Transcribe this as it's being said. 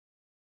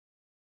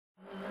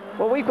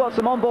Well, we've got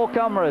some onboard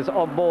cameras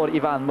on board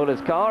Ivan Muller's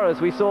car, as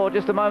we saw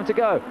just a moment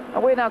ago.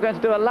 And we're now going to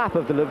do a lap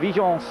of the Le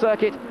Vigeon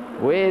circuit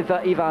with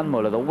Ivan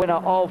Muller, the winner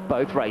of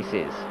both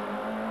races.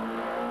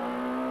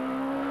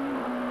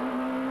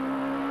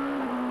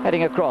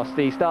 Heading across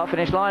the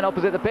start-finish line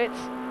opposite the pits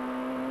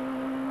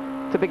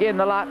to begin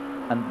the lap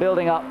and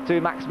building up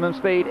to maximum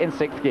speed in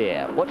 6th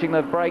gear. Watching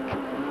the brake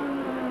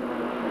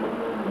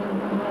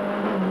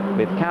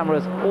with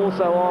cameras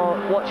also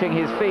on, watching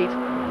his feet.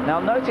 Now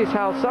notice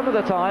how some of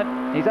the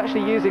time he's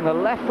actually using the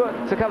left foot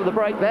to cover the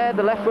brake there.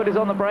 The left foot is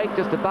on the brake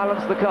just to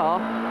balance the car.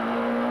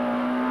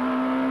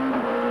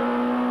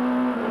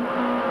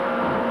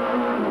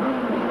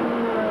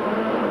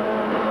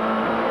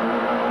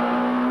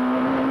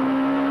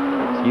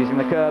 He's using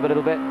the curb a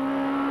little bit.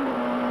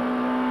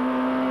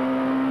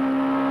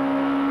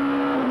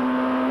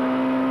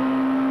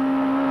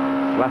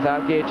 Flat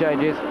out gear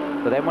changes.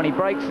 But then when he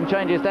brakes and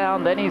changes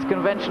down, then he's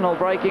conventional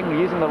braking,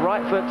 using the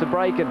right foot to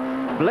brake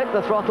and blip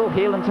the throttle,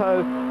 heel and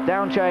toe,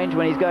 down change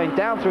when he's going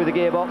down through the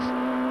gearbox.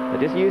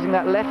 But just using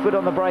that left foot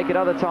on the brake at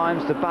other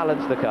times to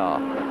balance the car.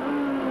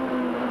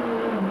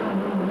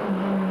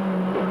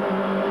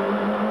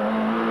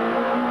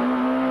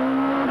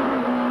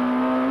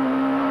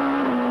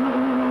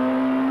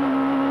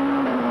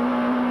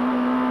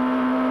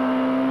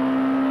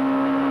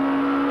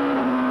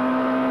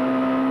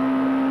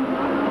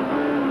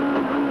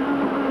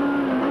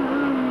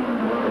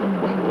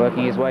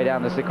 Working his way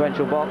down the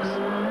sequential box,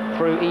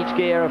 through each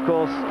gear, of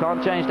course.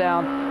 Can't change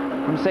down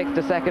from 6th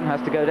to 2nd,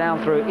 has to go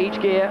down through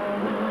each gear.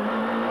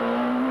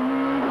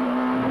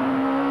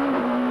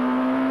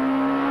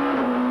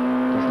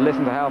 Just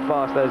listen to how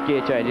fast those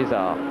gear changes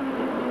are.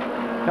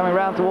 Coming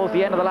round towards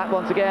the end of the lap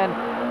once again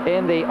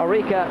in the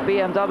Oreca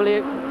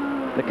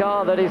BMW, the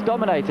car that is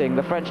dominating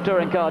the French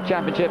Touring Car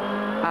Championship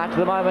at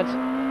the moment.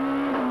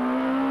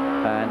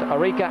 And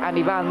Oreca and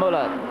Ivan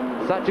Muller,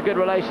 such a good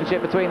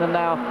relationship between them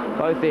now,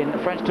 both in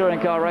French touring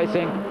car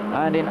racing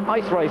and in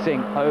ice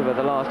racing over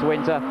the last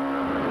winter.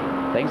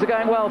 Things are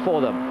going well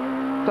for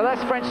them. So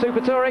that's French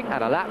Super Touring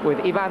and a lap with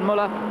Ivan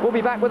Muller. We'll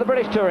be back with the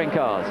British touring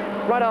cars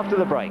right after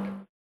the break.